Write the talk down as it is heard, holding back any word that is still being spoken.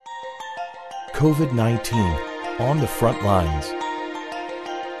COVID-19 on the front lines.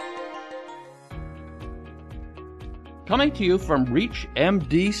 Coming to you from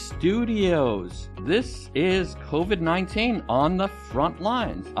ReachMD Studios, this is COVID-19 on the front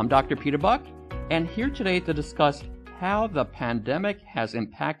lines. I'm Dr. Peter Buck, and here today to discuss how the pandemic has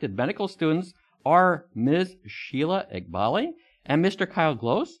impacted medical students are Ms. Sheila Iqbali and Mr. Kyle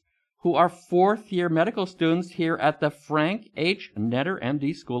Gloss, who are fourth-year medical students here at the Frank H. Netter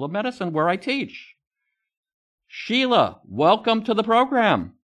MD School of Medicine, where I teach. Sheila, welcome to the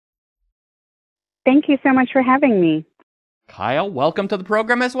program. Thank you so much for having me. Kyle, welcome to the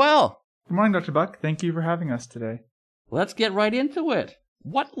program as well. Good morning, Dr. Buck. Thank you for having us today. Let's get right into it.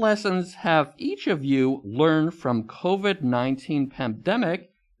 What lessons have each of you learned from COVID-19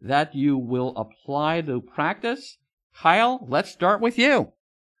 pandemic that you will apply to practice? Kyle, let's start with you.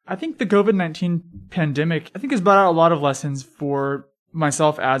 I think the COVID-19 pandemic, has brought out a lot of lessons for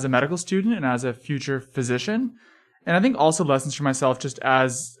myself as a medical student and as a future physician. And I think also lessons for myself just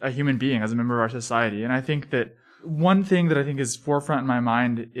as a human being, as a member of our society. And I think that one thing that I think is forefront in my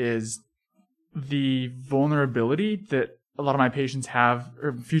mind is the vulnerability that a lot of my patients have,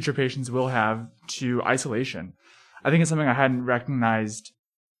 or future patients will have, to isolation. I think it's something I hadn't recognized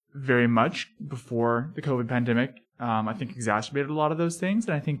very much before the COVID pandemic. I think exacerbated a lot of those things.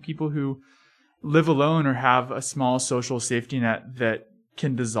 And I think people who live alone or have a small social safety net that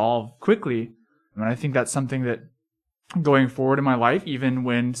can dissolve quickly. And I think that's something that going forward in my life, even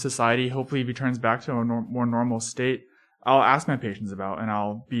when society hopefully returns back to a more normal state, I'll ask my patients about, and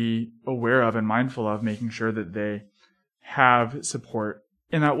I'll be aware of and mindful of making sure that they have support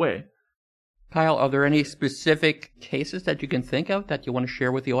in that way. Kyle, are there any specific cases that you can think of that you want to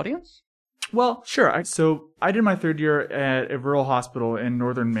share with the audience? Well, sure. So I did my third year at a rural hospital in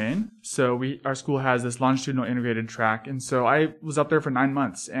northern Maine. So our school has this longitudinal integrated track. And so I was up there for 9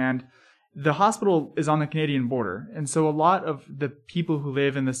 months, and the hospital is on the Canadian border. And so a lot of the people who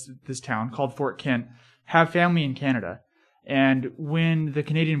live in this town called Fort Kent have family in Canada. And when the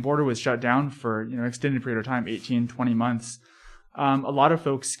Canadian border was shut down for, an extended period of time, 18, 20 months, a lot of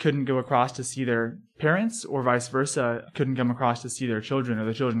folks couldn't go across to see their parents, or vice versa, couldn't come across to see their children, or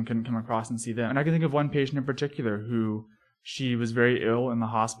the children couldn't come across and see them. And I can think of one patient in particular who she was very ill in the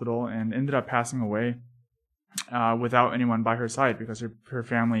hospital and ended up passing away without anyone by her side because her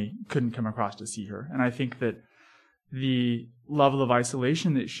family couldn't come across to see her. And I think that the level of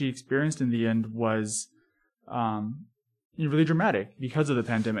isolation that she experienced in the end was really dramatic because of the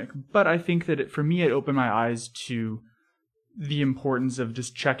pandemic. But I think that for me, it opened my eyes to the importance of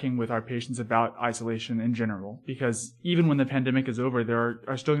just checking with our patients about isolation in general, because even when the pandemic is over, there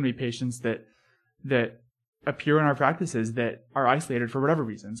are still going to be patients that appear in our practices that are isolated for whatever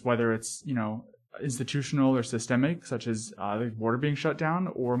reasons, whether it's, institutional or systemic, such as the border being shut down,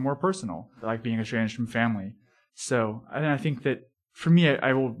 or more personal, like being estranged from family. So I think that for me,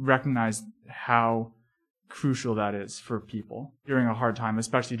 I will recognize how crucial that is for people during a hard time,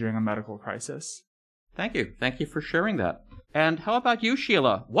 especially during a medical crisis. Thank you. Thank you for sharing that. And how about you,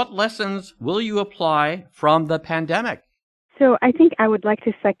 Sheila? What lessons will you apply from the pandemic? So I think I would like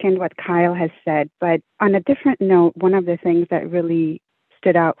to second what Kyle has said, but on a different note, one of the things that really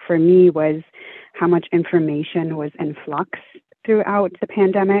stood out for me was how much information was in flux throughout the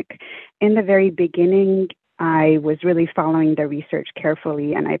pandemic. In the very beginning, I was really following the research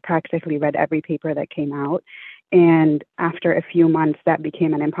carefully, and I practically read every paper that came out. And after a few months, that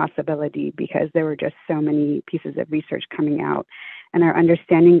became an impossibility because there were just so many pieces of research coming out. And our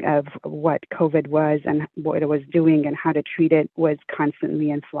understanding of what COVID was and what it was doing and how to treat it was constantly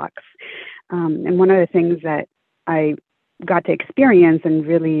in flux. And one of the things that I got to experience and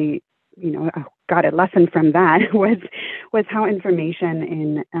really, got a lesson from that was how information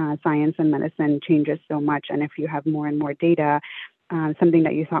in science and medicine changes so much. And if you have more and more data, something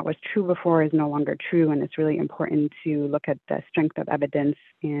that you thought was true before is no longer true, and it's really important to look at the strength of evidence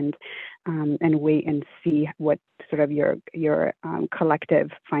and wait and see what sort of your collective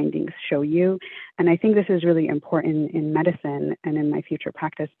findings show you. And I think this is really important in medicine and in my future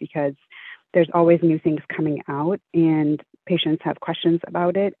practice because there's always new things coming out, and patients have questions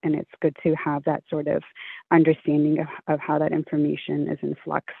about it, and it's good to have that sort of understanding of how that information is in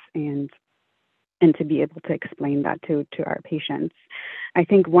flux and to be able to explain that to our patients. I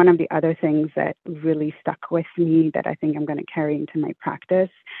think one of the other things that really stuck with me that I think I'm going to carry into my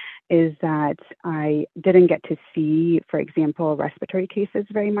practice is that I didn't get to see, for example, respiratory cases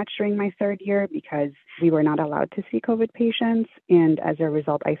very much during my third year because we were not allowed to see COVID patients. And as a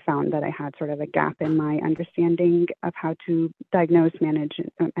result, I found that I had sort of a gap in my understanding of how to diagnose, manage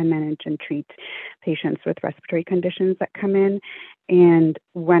and treat patients with respiratory conditions that come in. And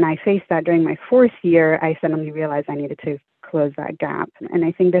when I faced that during my fourth year, I suddenly realized I needed to close that gap. And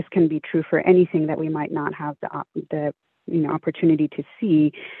I think this can be true for anything that we might not have the opportunity to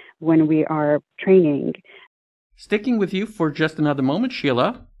see when we are training. Sticking with you for just another moment,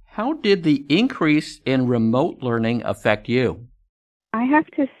 Sheila, how did the increase in remote learning affect you? I have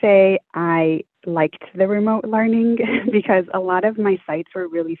to say I liked the remote learning because a lot of my sites were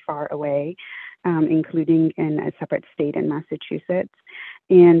really far away, including in a separate state in Massachusetts.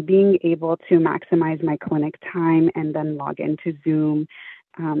 And being able to maximize my clinic time and then log into Zoom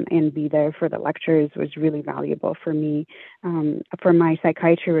and be there for the lectures was really valuable for me. For my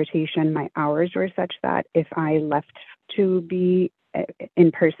psychiatry rotation, my hours were such that if I left to be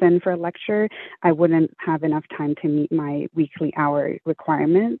in person for a lecture, I wouldn't have enough time to meet my weekly hour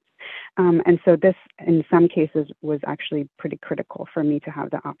requirements. And so this, in some cases, was actually pretty critical for me to have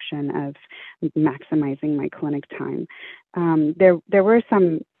the option of maximizing my clinic time. There were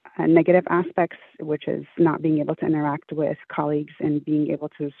some negative aspects, which is not being able to interact with colleagues and being able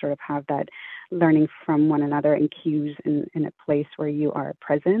to sort of have that learning from one another and cues in a place where you are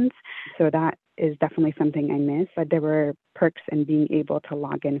present. So that is definitely something I miss, but there were perks in being able to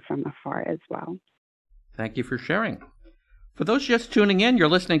log in from afar as well. Thank you for sharing. For those just tuning in, you're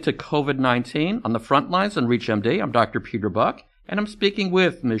listening to COVID-19 on the Front Lines on ReachMD. I'm Dr. Peter Buck, and I'm speaking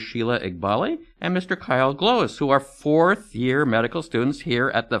with Ms. Sheila Iqbali and Mr. Kyle Gloas, who are fourth-year medical students here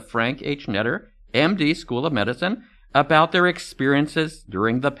at the Frank H. Netter MD School of Medicine, about their experiences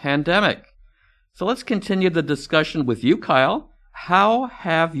during the pandemic. So let's continue the discussion with you, Kyle. How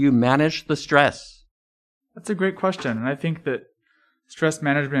have you managed the stress? That's a great question. And I think that stress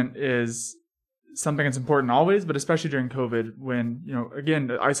management is something that's important always, but especially during COVID when, again,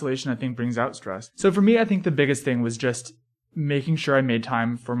 the isolation, I think, brings out stress. So for me, I think the biggest thing was just making sure I made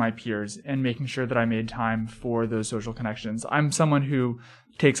time for my peers and making sure that I made time for those social connections. I'm someone who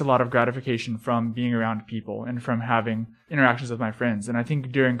takes a lot of gratification from being around people and from having interactions with my friends. And I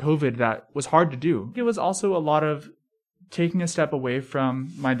think during COVID, that was hard to do. It was also a lot of taking a step away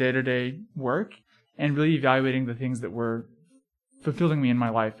from my day-to-day work and really evaluating the things that were fulfilling me in my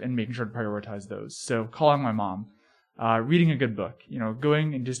life and making sure to prioritize those. So calling my mom, reading a good book,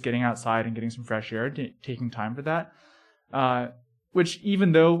 going and just getting outside and getting some fresh air, taking time for that. Which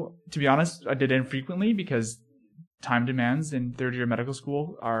even though, to be honest, I did infrequently because time demands in third-year medical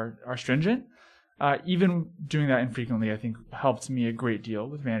school are stringent, even doing that infrequently, I think, helped me a great deal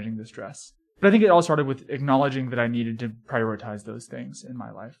with managing the stress. But I think it all started with acknowledging that I needed to prioritize those things in my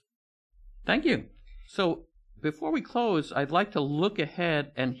life. Thank you. So before we close, I'd like to look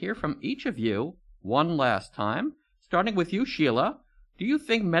ahead and hear from each of you one last time, starting with you, Sheila. Do you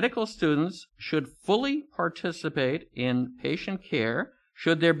think medical students should fully participate in patient care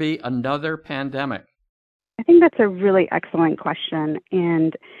should there be another pandemic? I think that's a really excellent question,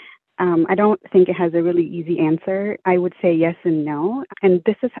 and I don't think it has a really easy answer. I would say yes and no, and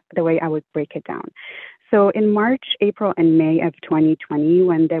this is the way I would break it down. So in March, April, and May of 2020,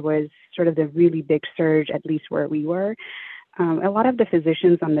 when there was sort of the really big surge, at least where we were, a lot of the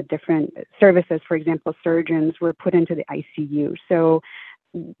physicians on the different services, for example, surgeons, were put into the ICU. So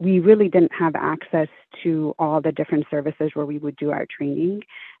we really didn't have access to all the different services where we would do our training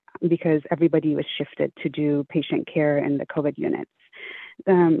because everybody was shifted to do patient care in the COVID units.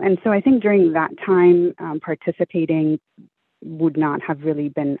 And so I think during that time, participating would not have really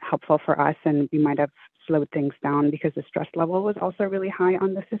been helpful for us, and we might have slowed things down because the stress level was also really high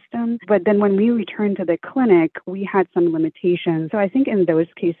on the system. But then when we returned to the clinic, we had some limitations. So I think in those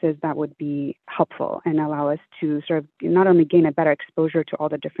cases that would be helpful and allow us to sort of not only gain a better exposure to all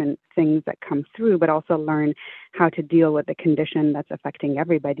the different things that come through, but also learn how to deal with the condition that's affecting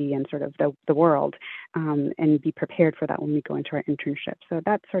everybody and sort of the world, and be prepared for that when we go into our internship. So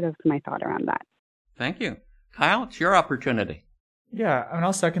that's sort of my thought around that. Thank you. Kyle, it's your opportunity. Yeah,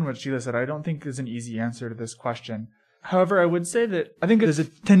 I'll second what Sheila said. I don't think there's an easy answer to this question. However, I would say that I think there's a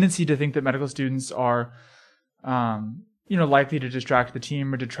tendency to think that medical students are, likely to distract the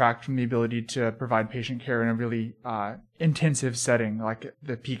team or detract from the ability to provide patient care in a really intensive setting, like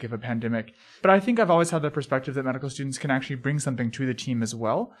the peak of a pandemic. But I think I've always had the perspective that medical students can actually bring something to the team as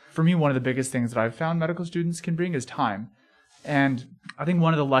well. For me, one of the biggest things that I've found medical students can bring is time. And I think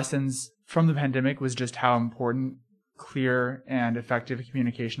one of the lessons from the pandemic was just how important clear and effective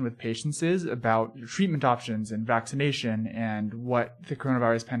communication with patients is about treatment options and vaccination and what the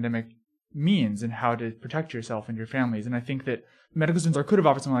coronavirus pandemic means and how to protect yourself and your families. And I think that medical students could have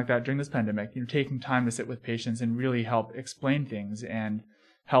offered something like that during this pandemic, taking time to sit with patients and really help explain things and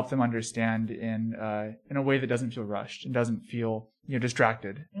help them understand in a way that doesn't feel rushed and doesn't feel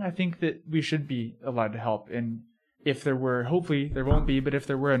distracted. And I think that we should be allowed to help. And if there were, hopefully there won't be, but if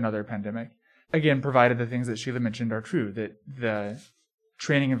there were another pandemic, again, provided the things that Sheila mentioned are true, that the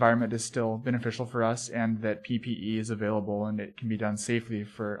training environment is still beneficial for us and that PPE is available and it can be done safely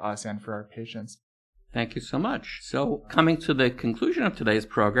for us and for our patients. Thank you so much. So coming to the conclusion of today's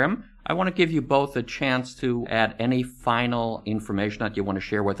program, I want to give you both a chance to add any final information that you want to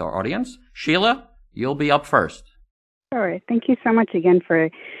share with our audience. Sheila, you'll be up first. Sure. Thank you so much again for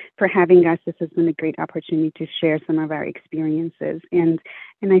having us. This has been a great opportunity to share some of our experiences. And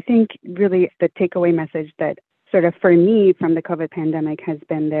I think really the takeaway message that sort of for me from the COVID pandemic has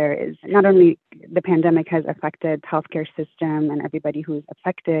been there is not only the pandemic has affected healthcare system and everybody who's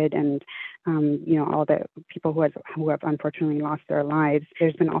affected and all the people who have unfortunately lost their lives.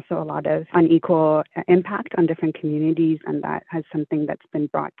 There's been also a lot of unequal impact on different communities, and that has something that's been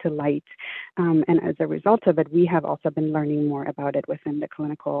brought to light. And as a result of it, we have also been learning more about it within the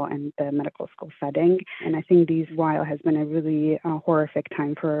clinical and the medical school setting. And I think while has been a really horrific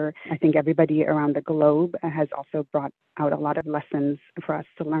time for, I think, everybody around the globe, has also brought out a lot of lessons for us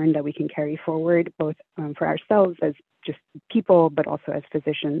to learn that we can carry forward, both for ourselves as just people, but also as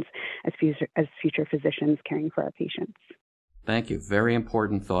physicians, as future physicians caring for our patients. Thank you. Very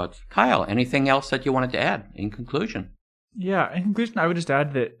important thoughts. Kyle, anything else that you wanted to add in conclusion? Yeah, in conclusion, I would just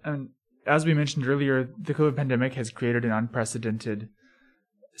add that, as we mentioned earlier, the COVID pandemic has created an unprecedented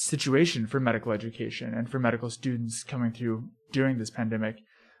situation for medical education and for medical students coming through during this pandemic.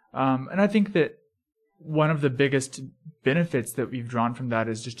 And I think that one of the biggest benefits that we've drawn from that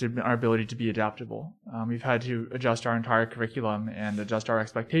is just our ability to be adaptable. We've had to adjust our entire curriculum and adjust our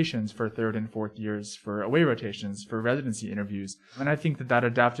expectations for third and fourth years, for away rotations, for residency interviews. And I think that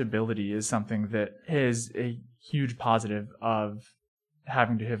adaptability is something that is a huge positive of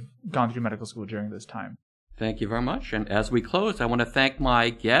having to have gone through medical school during this time. Thank you very much. And as we close, I want to thank my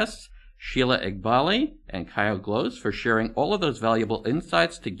guests, Sheila Iqbali and Kyle Glose, for sharing all of those valuable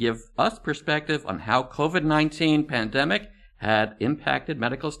insights to give us perspective on how COVID-19 pandemic had impacted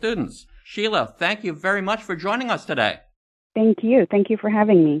medical students. Sheila, thank you very much for joining us today. Thank you. Thank you for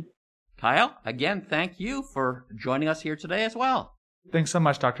having me. Kyle, again, thank you for joining us here today as well. Thanks so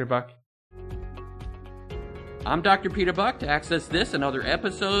much, Dr. Buck. I'm Dr. Peter Buck. To access this and other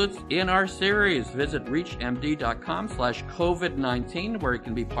episodes in our series, visit reachmd.com/COVID-19, where you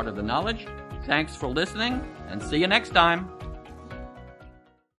can be part of the knowledge. Thanks for listening, and see you next time.